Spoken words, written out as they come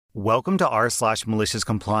Welcome to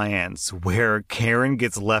r/malicious-compliance, where Karen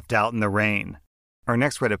gets left out in the rain. Our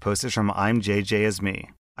next Reddit post is from I'm JJ as me.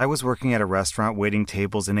 I was working at a restaurant waiting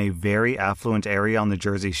tables in a very affluent area on the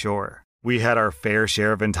Jersey Shore. We had our fair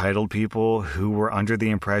share of entitled people who were under the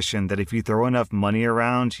impression that if you throw enough money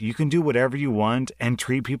around, you can do whatever you want and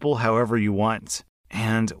treat people however you want.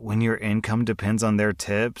 And when your income depends on their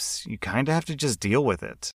tips, you kinda have to just deal with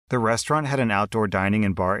it. The restaurant had an outdoor dining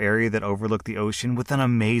and bar area that overlooked the ocean with an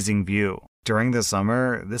amazing view. During the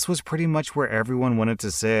summer, this was pretty much where everyone wanted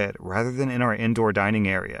to sit, rather than in our indoor dining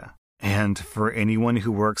area. And for anyone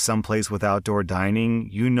who works someplace with outdoor dining,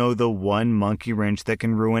 you know the one monkey wrench that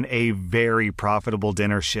can ruin a very profitable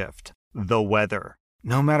dinner shift: the weather.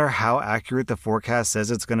 No matter how accurate the forecast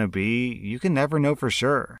says it's going to be, you can never know for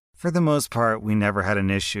sure. For the most part, we never had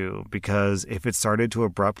an issue, because if it started to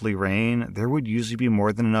abruptly rain, there would usually be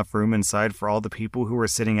more than enough room inside for all the people who were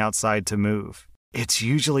sitting outside to move. It's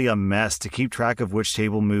usually a mess to keep track of which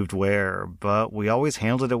table moved where, but we always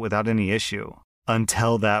handled it without any issue.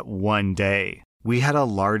 Until that one day. We had a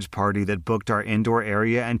large party that booked our indoor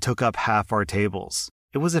area and took up half our tables.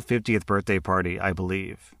 It was a 50th birthday party, I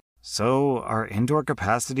believe. So our indoor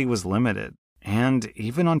capacity was limited. And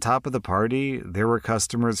even on top of the party, there were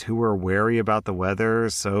customers who were wary about the weather,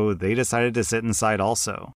 so they decided to sit inside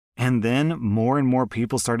also. And then more and more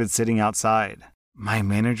people started sitting outside. My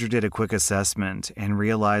manager did a quick assessment and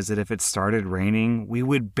realized that if it started raining, we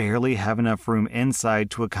would barely have enough room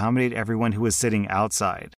inside to accommodate everyone who was sitting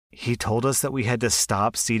outside. He told us that we had to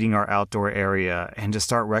stop seating our outdoor area and to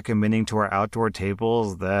start recommending to our outdoor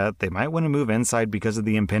tables that they might want to move inside because of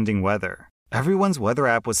the impending weather. Everyone's weather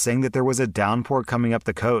app was saying that there was a downpour coming up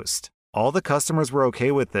the coast. All the customers were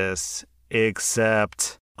okay with this,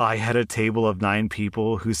 except I had a table of 9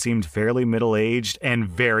 people who seemed fairly middle-aged and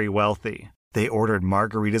very wealthy. They ordered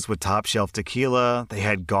margaritas with top-shelf tequila, they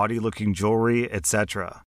had gaudy-looking jewelry,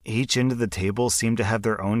 etc. Each end of the table seemed to have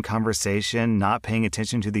their own conversation, not paying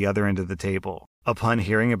attention to the other end of the table. Upon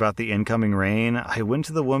hearing about the incoming rain, I went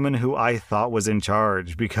to the woman who I thought was in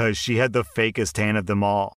charge because she had the fakest tan of them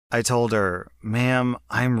all. I told her, "Ma'am,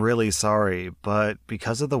 I'm really sorry, but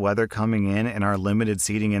because of the weather coming in and our limited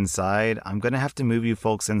seating inside, I'm going to have to move you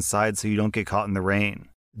folks inside so you don't get caught in the rain."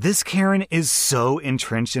 This Karen is so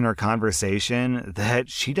entrenched in her conversation that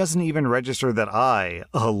she doesn't even register that I,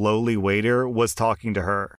 a lowly waiter, was talking to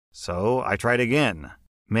her. So I tried again.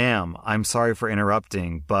 "Ma'am, I'm sorry for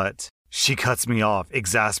interrupting, but..." She cuts me off,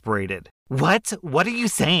 exasperated. "What? What are you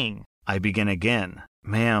saying?" I begin again.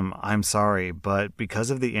 "Ma'am, I'm sorry, but because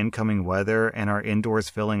of the incoming weather and our indoors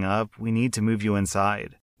filling up, we need to move you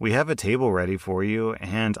inside. We have a table ready for you,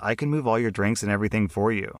 and I can move all your drinks and everything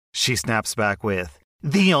for you." She snaps back with,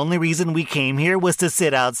 "The only reason we came here was to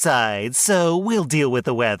sit outside, so we'll deal with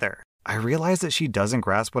the weather." I realize that she doesn't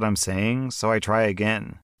grasp what I'm saying, so I try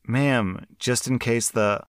again. "Ma'am, just in case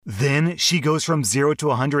the..." Then she goes from 0 to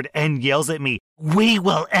 100 and yells at me, "We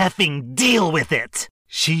will effing deal with it!"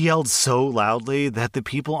 She yelled so loudly that the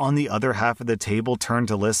people on the other half of the table turned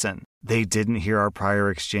to listen. They didn't hear our prior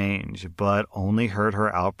exchange, but only heard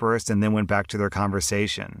her outburst and then went back to their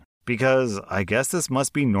conversation. Because I guess this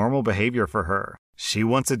must be normal behavior for her. She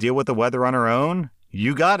wants to deal with the weather on her own?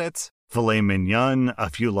 You got it. Filet mignon, a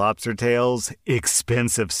few lobster tails,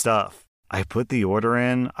 expensive stuff. I put the order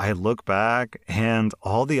in, I look back, and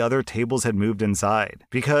all the other tables had moved inside,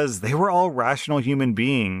 because they were all rational human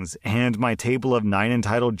beings, and my table of 9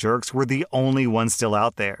 entitled jerks were the only ones still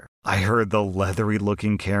out there. I heard the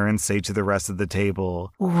leathery-looking Karen say to the rest of the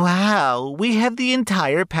table, "Wow, we have the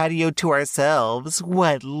entire patio to ourselves.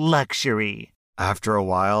 What luxury." After a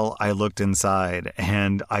while, I looked inside,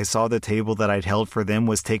 and I saw the table that I'd held for them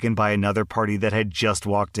was taken by another party that had just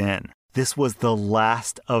walked in. This was the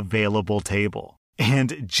last available table.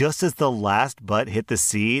 And just as the last butt hit the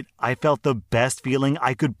seat, I felt the best feeling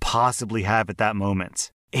I could possibly have at that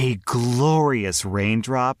moment. A glorious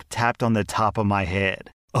raindrop tapped on the top of my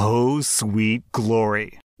head. Oh, sweet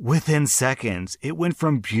glory. Within seconds, it went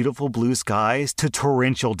from beautiful blue skies to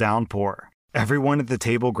torrential downpour. Everyone at the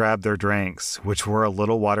table grabbed their drinks, which were a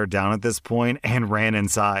little watered down at this point, and ran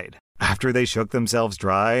inside. After they shook themselves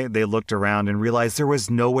dry, they looked around and realized there was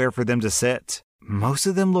nowhere for them to sit. Most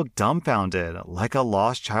of them looked dumbfounded, like a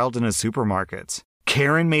lost child in a supermarket.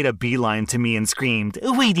 Karen made a beeline to me and screamed,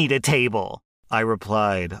 "We need a table." I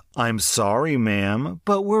replied, "I'm sorry, ma'am,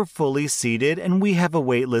 but we're fully seated and we have a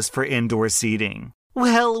wait list for indoor seating."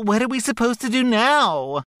 "Well, what are we supposed to do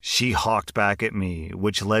now?" She hawked back at me,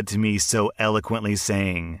 which led to me so eloquently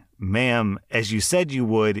saying, "Ma'am, as you said you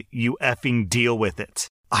would, you effing deal with it."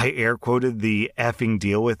 I air quoted the effing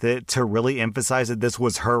deal with it to really emphasize that this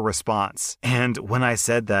was her response. And when I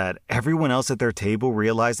said that, everyone else at their table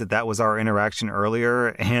realized that that was our interaction earlier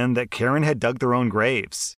and that Karen had dug their own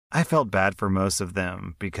graves. I felt bad for most of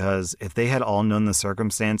them because if they had all known the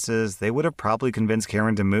circumstances, they would have probably convinced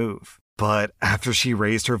Karen to move. But after she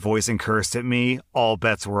raised her voice and cursed at me, all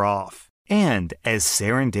bets were off. And as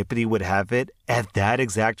serendipity would have it, at that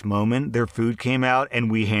exact moment, their food came out and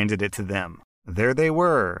we handed it to them. There they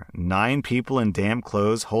were, 9 people in damp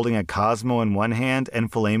clothes holding a Cosmo in one hand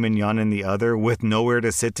and filet mignon in the other with nowhere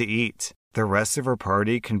to sit to eat. The rest of her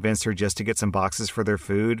party convinced her just to get some boxes for their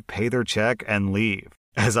food, pay their check, and leave.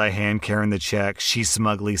 As I hand Karen the check, she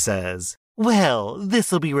smugly says, "Well,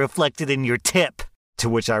 this'll be reflected in your tip." To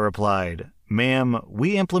which I replied, "Ma'am,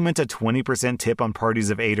 we implement a 20% tip on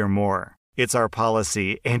parties of 8 or more. It's our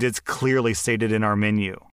policy, and it's clearly stated in our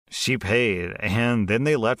menu." She paid, and then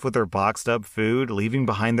they left with their boxed up food, leaving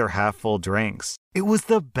behind their half-full drinks. It was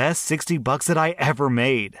the best $60 that I ever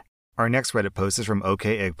made. Our next Reddit post is from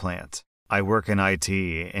OK Eggplant. I work in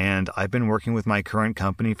IT, and I've been working with my current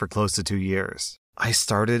company for close to 2 years. I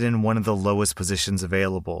started in one of the lowest positions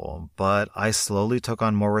available, but I slowly took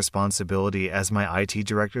on more responsibility as my IT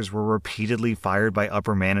directors were repeatedly fired by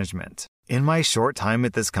upper management. In my short time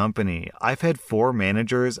at this company, I've had 4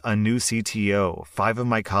 managers, a new CTO, 5 of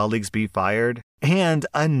my colleagues be fired, and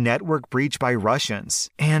a network breach by Russians.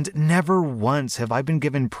 And never once have I been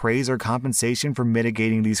given praise or compensation for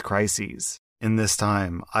mitigating these crises. In this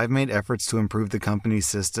time, I've made efforts to improve the company's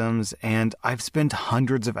systems, and I've spent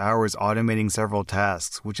hundreds of hours automating several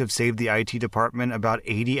tasks, which have saved the IT department about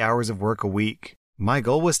 80 hours of work a week. My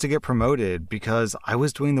goal was to get promoted because I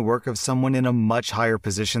was doing the work of someone in a much higher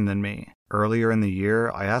position than me. Earlier in the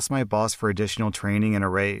year, I asked my boss for additional training and a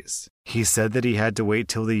raise. He said that he had to wait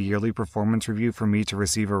till the yearly performance review for me to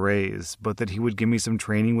receive a raise, but that he would give me some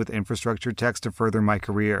training with infrastructure techs to further my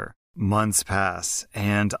career. Months pass,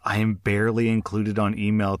 and I am barely included on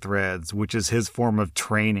email threads, which is his form of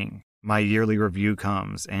training. My yearly review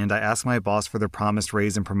comes, and I ask my boss for the promised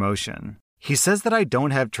raise and promotion. He says that I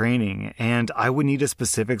don't have training, and I would need a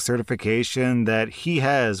specific certification that he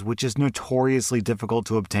has, which is notoriously difficult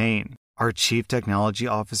to obtain. Our chief technology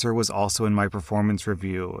officer was also in my performance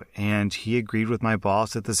review, and he agreed with my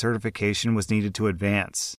boss that the certification was needed to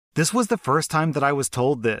advance. This was the first time that I was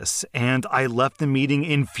told this, and I left the meeting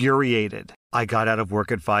infuriated. I got out of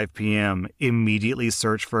work at 5 p.m., immediately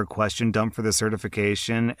searched for a question dump for the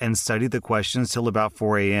certification, and studied the questions till about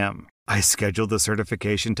 4 a.m. I scheduled the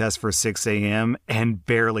certification test for 6 a.m. and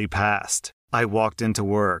barely passed. I walked into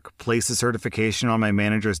work, placed the certification on my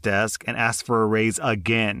manager's desk, and asked for a raise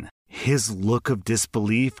again. His look of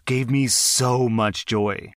disbelief gave me so much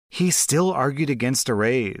joy. He still argued against a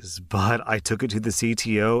raise, but I took it to the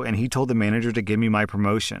CTO and he told the manager to give me my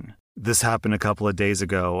promotion. This happened a couple of days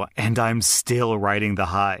ago, and I'm still riding the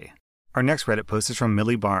high. Our next Reddit post is from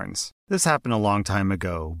Millie Barnes. This happened a long time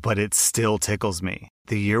ago, but it still tickles me.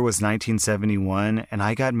 The year was 1971, and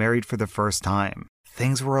I got married for the first time.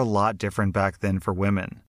 Things were a lot different back then for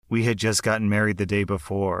women. We had just gotten married the day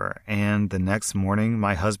before, and the next morning,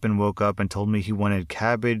 my husband woke up and told me he wanted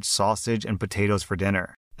cabbage, sausage, and potatoes for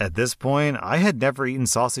dinner. At this point, I had never eaten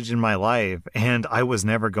sausage in my life, and I was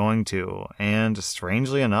never going to, and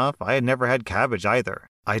strangely enough, I had never had cabbage either.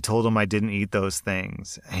 I told him I didn't eat those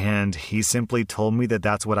things, and he simply told me that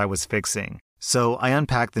that's what I was fixing. So I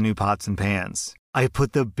unpacked the new pots and pans. I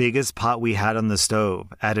put the biggest pot we had on the stove,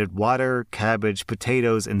 added water, cabbage,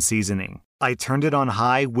 potatoes, and seasoning. I turned it on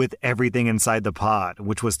high with everything inside the pot,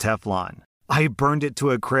 which was Teflon. I burned it to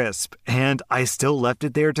a crisp, and I still left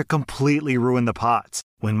it there to completely ruin the pot.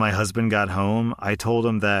 When my husband got home, I told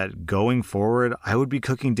him that going forward, I would be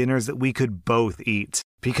cooking dinners that we could both eat.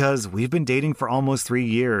 Because we've been dating for almost 3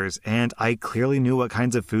 years, and I clearly knew what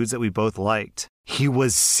kinds of foods that we both liked. He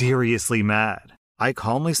was seriously mad. I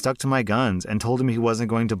calmly stuck to my guns and told him he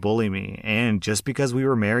wasn't going to bully me, and just because we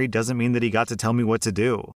were married doesn't mean that he got to tell me what to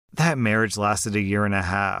do. That marriage lasted 1.5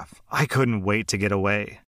 years. I couldn't wait to get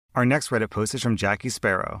away. Our next Reddit post is from Jackie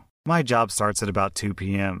Sparrow. My job starts at about 2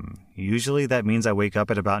 p.m. Usually that means I wake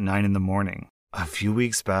up at about 9 in the morning. A few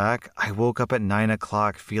weeks back, I woke up at 9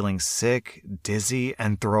 o'clock feeling sick, dizzy,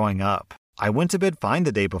 and throwing up. I went to bed fine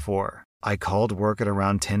the day before. I called work at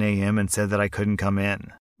around 10 a.m. and said that I couldn't come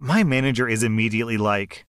in. My manager is immediately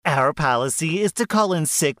like, "Our policy is to call in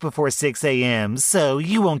sick before 6 a.m., so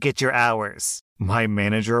you won't get your hours." My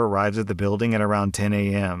manager arrives at the building at around 10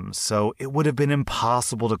 a.m., so it would have been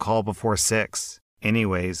impossible to call before 6.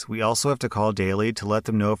 Anyways, we also have to call daily to let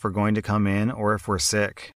them know if we're going to come in or if we're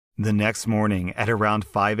sick. The next morning, at around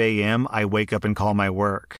 5 a.m., I wake up and call my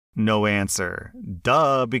work. No answer.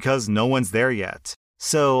 Duh, because no one's there yet.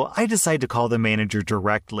 So I decide to call the manager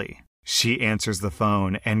directly. She answers the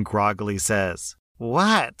phone and groggily says,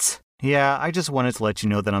 "What?" "Yeah, I just wanted to let you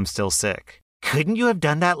know that I'm still sick." "Couldn't you have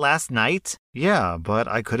done that last night?" "Yeah, but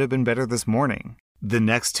I could have been better this morning." The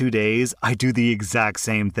next 2 days, I do the exact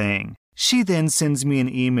same thing. She then sends me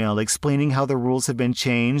an email explaining how the rules have been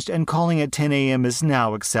changed and calling at 10 a.m. is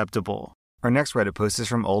now acceptable. Our next Reddit post is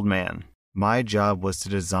from Old Man. My job was to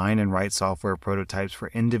design and write software prototypes for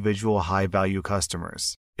individual high-value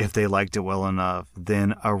customers. If they liked it well enough,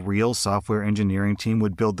 then a real software engineering team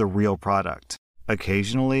would build the real product.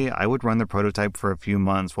 Occasionally, I would run the prototype for a few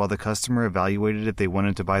months while the customer evaluated if they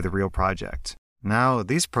wanted to buy the real project. Now,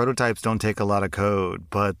 these prototypes don't take a lot of code,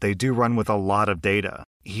 but they do run with a lot of data.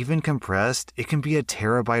 Even compressed, it can be a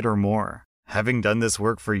terabyte or more. Having done this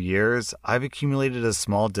work for years, I've accumulated a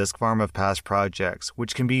small disk farm of past projects,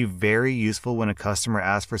 which can be very useful when a customer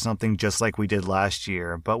asks for something just like we did last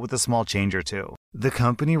year, but with a small change or two. The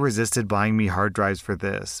company resisted buying me hard drives for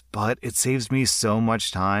this, but it saves me so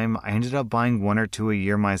much time, I ended up buying 1 or 2 a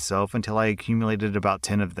year myself until I accumulated about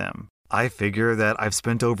 10 of them. I figure that I've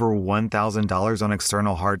spent over $1,000 on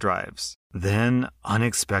external hard drives. Then,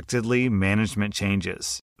 unexpectedly, management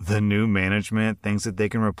changes. The new management thinks that they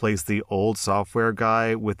can replace the old software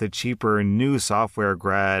guy with a cheaper new software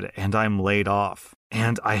grad, and I'm laid off.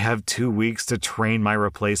 And I have 2 weeks to train my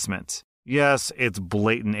replacement. Yes, it's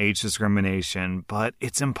blatant age discrimination, but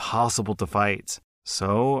it's impossible to fight.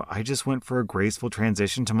 So I just went for a graceful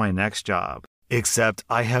transition to my next job. Except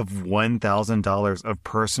I have $1,000 of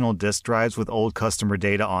personal disk drives with old customer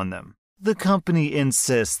data on them. The company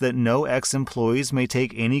insists that no ex-employees may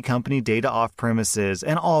take any company data off premises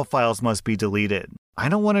and all files must be deleted. I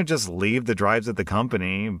don't want to just leave the drives at the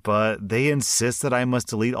company, but they insist that I must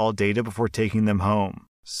delete all data before taking them home.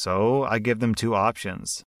 So I give them 2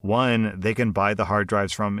 options. 1, they can buy the hard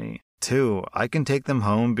drives from me. 2, I can take them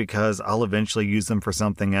home because I'll eventually use them for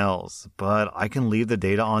something else, but I can leave the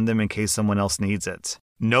data on them in case someone else needs it.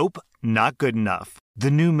 Nope, not good enough. The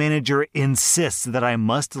new manager insists that I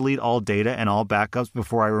must delete all data and all backups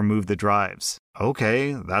before I remove the drives.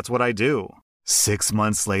 Okay, that's what I do. 6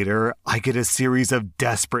 months later, I get a series of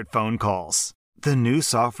desperate phone calls. The new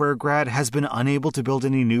software grad has been unable to build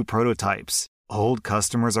any new prototypes. Old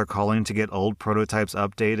customers are calling to get old prototypes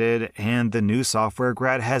updated, and the new software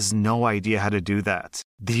grad has no idea how to do that.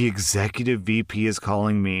 The executive VP is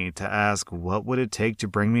calling me to ask what would it take to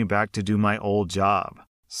bring me back to do my old job.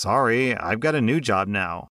 Sorry, I've got a new job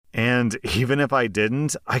now. And even if I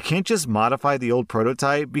didn't, I can't just modify the old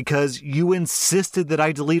prototype because you insisted that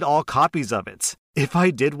I delete all copies of it. If I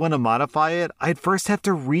did want to modify it, I'd first have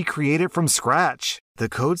to recreate it from scratch. The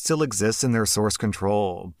code still exists in their source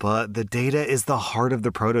control, but the data is the heart of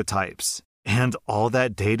the prototypes. And all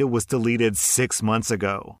that data was deleted 6 months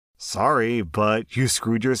ago. Sorry, but you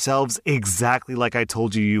screwed yourselves exactly like I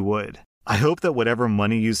told you would. I hope that whatever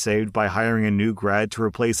money you saved by hiring a new grad to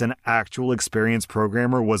replace an actual experienced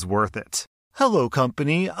programmer was worth it. Hello,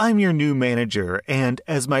 company. I'm your new manager, and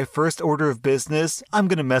as my first order of business, I'm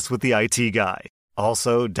gonna mess with the IT guy.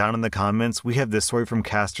 Also, down in the comments, we have this story from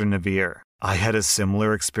Castor Navir. I had a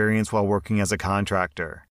similar experience while working as a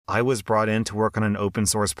contractor. I was brought in to work on an open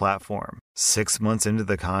source platform. 6 months into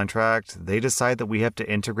the contract, they decide that we have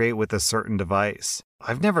to integrate with a certain device.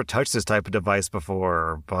 I've never touched this type of device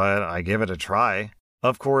before, but I give it a try.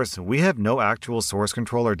 Of course, we have no actual source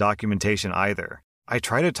control or documentation either. I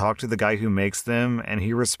try to talk to the guy who makes them, and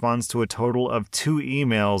he responds to a total of 2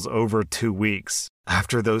 emails over 2 weeks.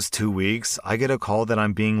 After those 2 weeks, I get a call that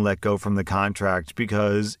I'm being let go from the contract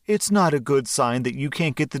because it's not a good sign that you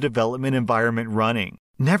can't get the development environment running.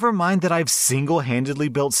 Never mind that I've single-handedly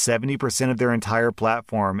built 70% of their entire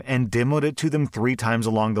platform and demoed it to them 3 times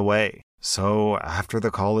along the way. So after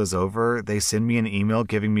the call is over, they send me an email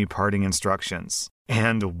giving me parting instructions.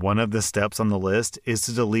 And one of the steps on the list is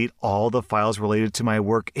to delete all the files related to my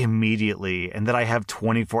work immediately and that I have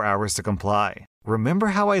 24 hours to comply. Remember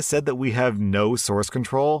how I said that we have no source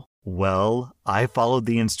control? Well, I followed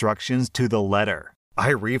the instructions to the letter.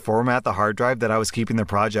 I reformat the hard drive that I was keeping the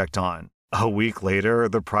project on. A week later,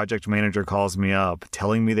 the project manager calls me up,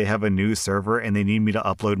 telling me they have a new server and they need me to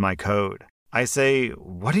upload my code. I say,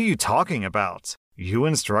 "What are you talking about? You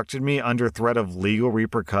instructed me under threat of legal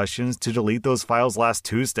repercussions to delete those files last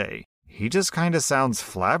Tuesday." He just kinda sounds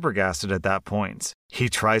flabbergasted at that point. He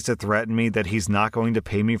tries to threaten me that he's not going to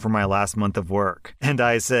pay me for my last month of work. And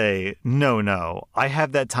I say, no, I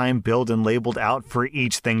have that time billed and labeled out for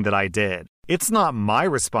each thing that I did. It's not my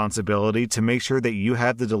responsibility to make sure that you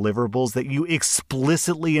have the deliverables that you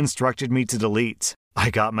explicitly instructed me to delete. I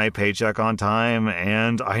got my paycheck on time,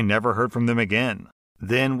 and I never heard from them again.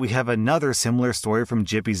 Then we have another similar story from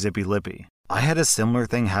Jippy Zippy Lippy. I had a similar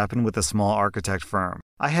thing happen with a small architect firm.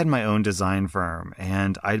 I had my own design firm,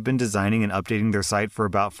 and I'd been designing and updating their site for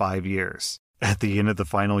about 5 years. At the end of the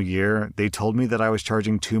final year, they told me that I was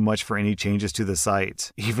charging too much for any changes to the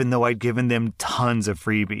site, even though I'd given them tons of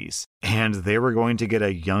freebies. And they were going to get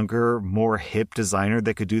a younger, more hip designer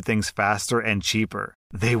that could do things faster and cheaper.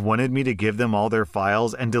 They wanted me to give them all their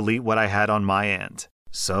files and delete what I had on my end.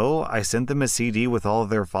 So I sent them a CD with all of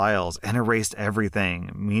their files and erased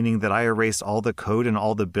everything, meaning that I erased all the code and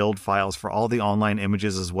all the build files for all the online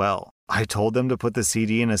images as well. I told them to put the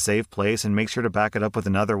CD in a safe place and make sure to back it up with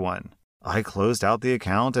another one. I closed out the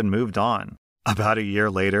account and moved on. About a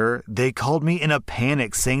year later, they called me in a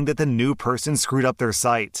panic saying that the new person screwed up their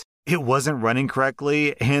site. It wasn't running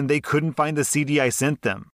correctly and they couldn't find the CD I sent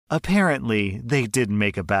them. Apparently, they didn't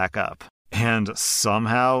make a backup. And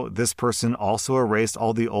somehow, this person also erased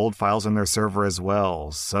all the old files on their server as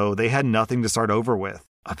well, so they had nothing to start over with.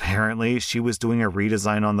 Apparently, she was doing a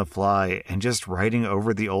redesign on the fly and just writing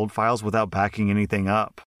over the old files without backing anything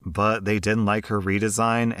up. But they didn't like her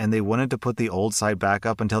redesign and they wanted to put the old site back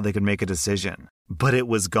up until they could make a decision. But it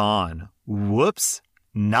was gone. Whoops.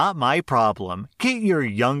 Not my problem. Get your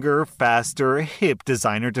younger, faster, hip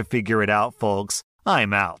designer to figure it out, folks.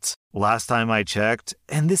 I'm out. Last time I checked,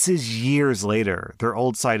 and this is years later, their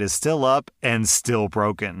old site is still up and still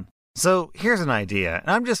broken. So here's an idea, and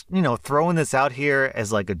I'm just, throwing this out here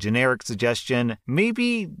as like a generic suggestion.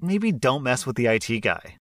 Maybe don't mess with the IT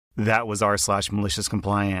guy. That was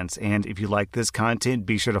r/malicious-compliance, and if you like this content,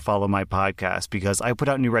 be sure to follow my podcast because I put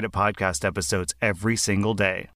out new Reddit podcast episodes every single day.